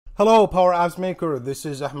Hello Power Apps Maker, this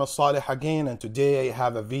is Ahmed Saleh again, and today I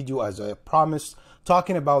have a video, as I promised,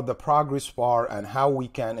 talking about the progress bar and how we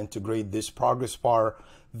can integrate this progress bar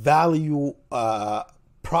value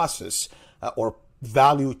process or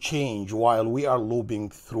value change while we are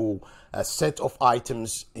looping through a set of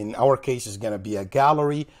items. In our case, is going to be a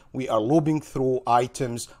gallery. We are looping through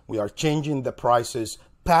items, we are changing the prices,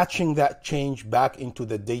 patching that change back into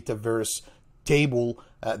the Dataverse table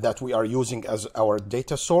that we are using as our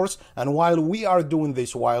data source. And while we are doing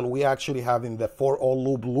this, while we actually having the ForAll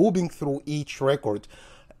loop looping through each record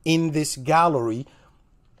in this gallery,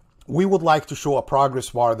 we would like to show a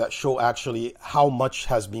progress bar that show actually how much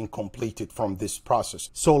has been completed from this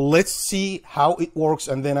process. So let's see how it works,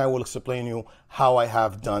 and then I will explain you how I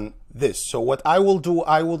have done this. So what I will do,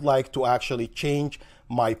 I would like to actually change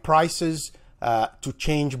my prices to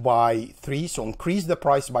change by 3, so increase the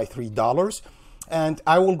price by $3, and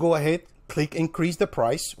I will go ahead, click increase the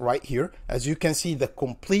price right here. As you can see, the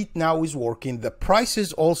complete now is working. The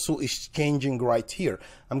prices also is changing right here.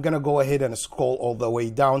 I'm gonna go ahead and scroll all the way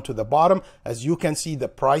down to the bottom. As you can see, the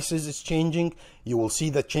prices is changing. You will see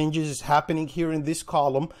the changes is happening here in this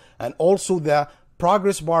column, and also the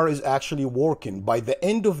progress bar is actually working. By the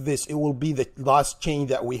end of this, it will be the last change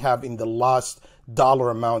that we have in the last dollar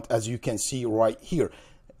amount, as you can see right here.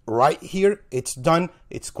 Right here, it's done,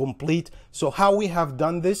 it's complete. So how we have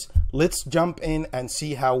done this, let's jump in and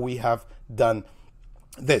see how we have done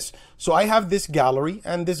this. So I have this gallery,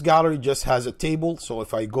 and this gallery just has a table. So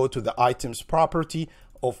if I go to the items property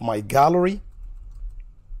of my gallery,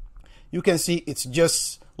 you can see it's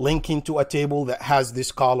just linking to a table that has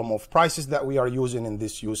this column of prices that we are using in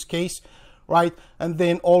this use case, right? And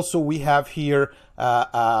then also we have here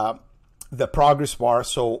the progress bar.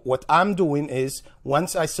 So what I'm doing is,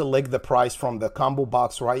 once I select the price from the combo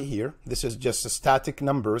box right here, this is just the static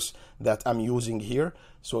numbers that I'm using here.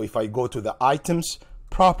 So if I go to the items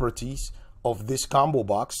properties of this combo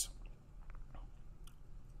box,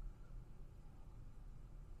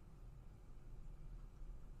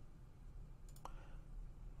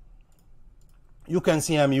 you can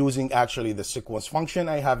see I'm using actually the sequence function.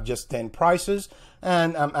 I have just 10 prices,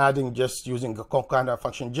 and I'm adding just using the concatenate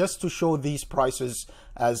function just to show these prices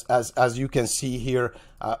as you can see here,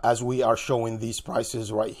 as we are showing these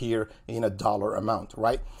prices right here in a dollar amount,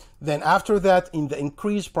 right? Then after that, in the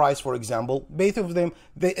increase price, for example, both of them,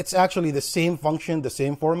 it's actually the same function, the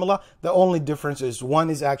same formula. The only difference is one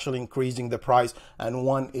is actually increasing the price and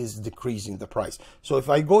one is decreasing the price. So if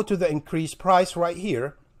I go to the increase price right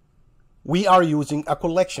here, we are using a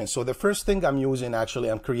collection. So the first thing I'm using,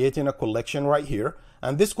 actually, I'm creating a collection right here,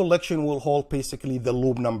 and this collection will hold basically the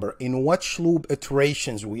loop number, in which loop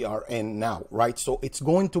iterations we are in now, right? So it's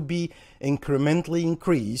going to be incrementally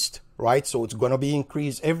increased, right? So it's going to be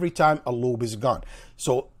increased every time a loop is gone.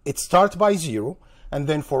 So it starts by 0, and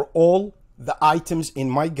then for all the items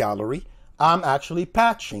in my gallery, I'm actually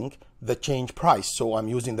patching the change price. So I'm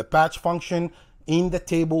using the patch function in the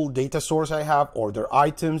table data source I have, order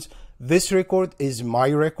items. This record is my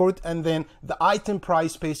record, and then the item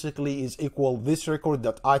price basically is equal this record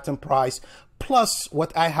dot item price plus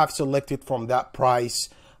what I have selected from that price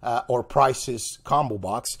or prices combo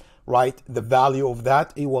box, right? The value of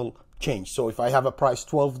that, it will change. So if I have a price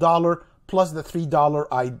 $12 plus the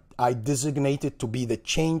 $3 I designated to be the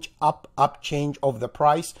change up change of the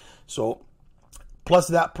price, so plus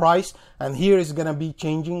that price, and here is going to be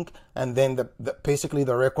changing, and then basically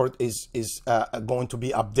the record is going to be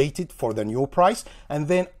updated for the new price. And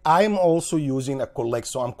then I'm also using a collect,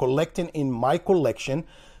 so I'm collecting in my collection.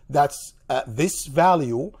 That's this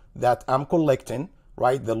value that I'm collecting,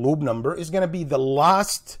 right? The loop number is going to be the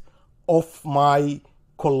last of my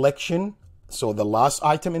collection, so the last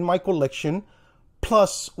item in my collection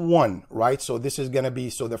plus 1, right? So this is going to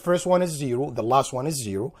be, so the first one is 0, the last one is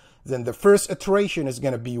 0, then the first iteration is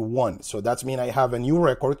going to be 1. So that's mean I have a new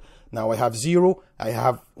record. Now I have 0, I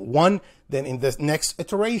have 1, then in the next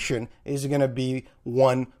iteration is going to be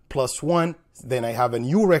 1 plus 1, then I have a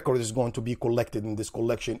new record is going to be collected in this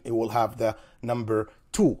collection. It will have the number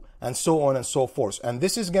 2, and so on and so forth. And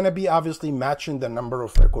this is going to be obviously matching the number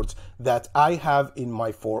of records that I have in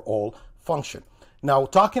my ForAll function. Now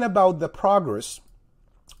talking about the progress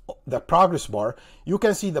bar, you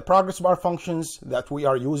can see the progress bar functions that we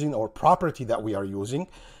are using, or property that we are using.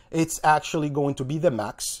 It's actually going to be the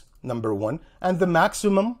max, number 1, and the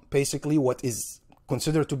maximum, basically what is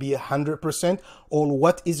considered to be 100%, or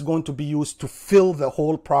what is going to be used to fill the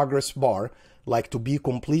whole progress bar, like to be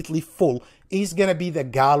completely full, is going to be the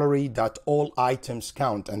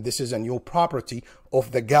gallery.allItemsCount. And this is a new property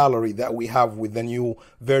of the gallery that we have with the new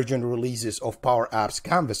version releases of PowerApps,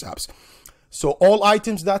 Canvas apps. So all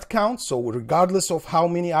items that count, so regardless of how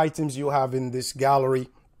many items you have in this gallery,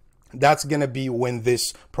 that's going to be when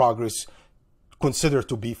this progress considered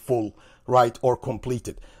to be full, right, or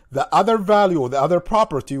completed. The other value, the other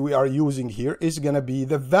property we are using here is going to be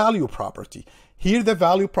the value property. Here, the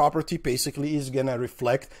value property basically is going to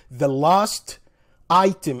reflect the last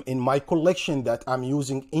item in my collection that I'm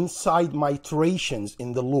using inside my iterations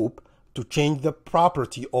in the loop to change the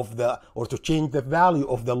property of or to change the value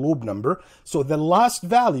of the loop number. So the last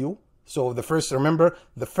value, so remember,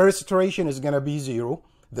 the first iteration is going to be 0.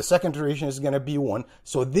 The second iteration is going to be 1.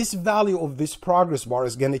 So this value of this progress bar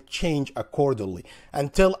is going to change accordingly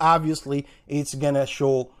until obviously it's going to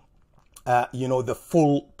show, the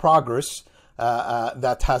full progress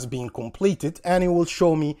that has been completed, and it will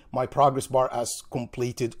show me my progress bar as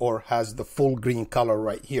completed or has the full green color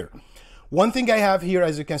right here. One thing I have here,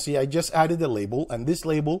 as you can see, I just added a label, and this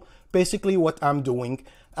label, basically what I'm doing,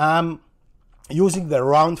 I'm using the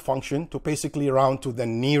round function to basically round to the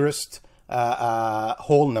nearest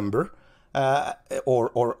whole number,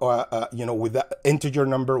 with the integer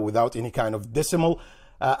number without any kind of decimal.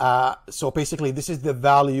 So basically this is the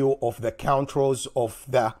value of the count rows of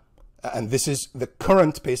and this is the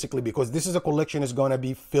current, basically, because this is a collection is going to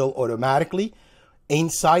be filled automatically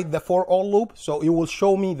inside the ForAll loop. So it will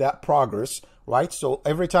show me that progress, right? So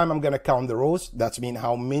every time I'm going to count the rows, that's mean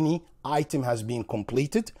how many item has been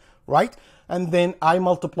completed, right? And then I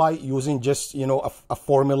multiply using just, a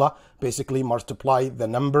formula, basically multiply the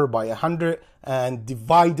number by 100 and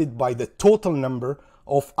divide it by the total number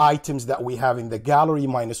of items that we have in the gallery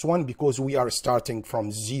minus 1, because we are starting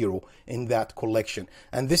from 0 in that collection.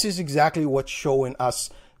 And this is exactly what's showing us,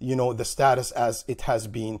 the status as it has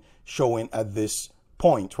been showing at this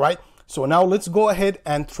point, right? So now let's go ahead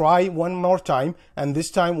and try one more time, and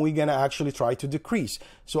this time we're gonna actually try to decrease.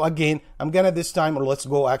 So again, I'm gonna let's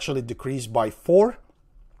go actually decrease by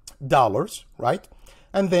 $4, right?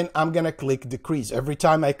 And then I'm gonna click decrease. Every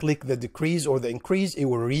time I click the decrease or the increase, it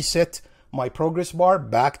will reset my progress bar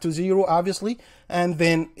back to 0, obviously, and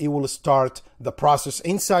then it will start the process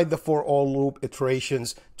inside the ForAll loop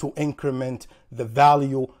iterations to increment the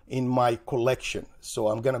value in my collection. So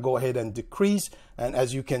I'm gonna go ahead and decrease, and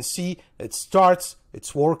as you can see, it starts,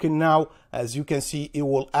 it's working now. As you can see, it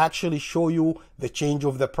will actually show you the change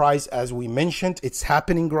of the price. As we mentioned, it's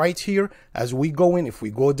happening right here as we go in. If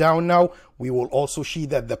we go down now, we will also see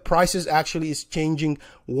that the prices actually is changing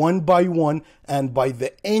one by one, and by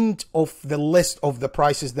the end of the list of the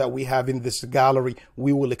prices that we have in this gallery,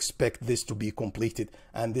 we will expect this to be completed,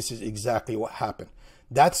 and this is exactly what happened.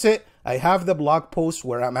 That's it. I have the blog post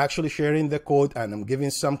where I'm actually sharing the code and I'm giving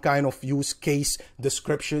some kind of use case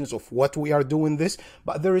descriptions of what we are doing this,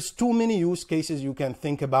 but there is too many use cases you can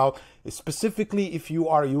think about, specifically if you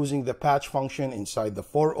are using the patch function inside the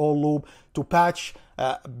ForAll loop to patch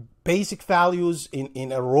basic values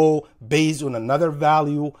in a row based on another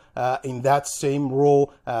value in that same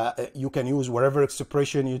row. You can use whatever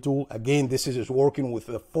expression you do. Again, this is just working with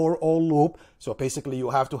the ForAll loop. So basically you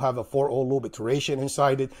have to have a ForAll loop iteration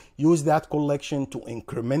inside it. Use that collection to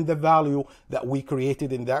increment the value that we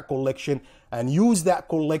created in that collection, and use that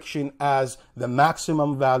collection as the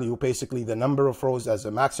maximum value, basically the number of rows as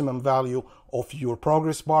the maximum value of your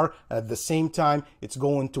progress bar. At the same time, it's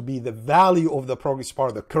going to be the value of the progress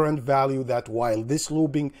bar, the current value, that while this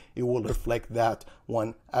looping, it will reflect that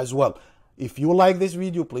one as well. If you like this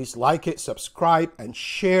video, please like it, subscribe, and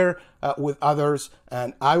share with others.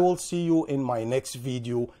 And I will see you in my next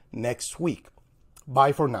video next week.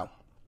 Bye for now.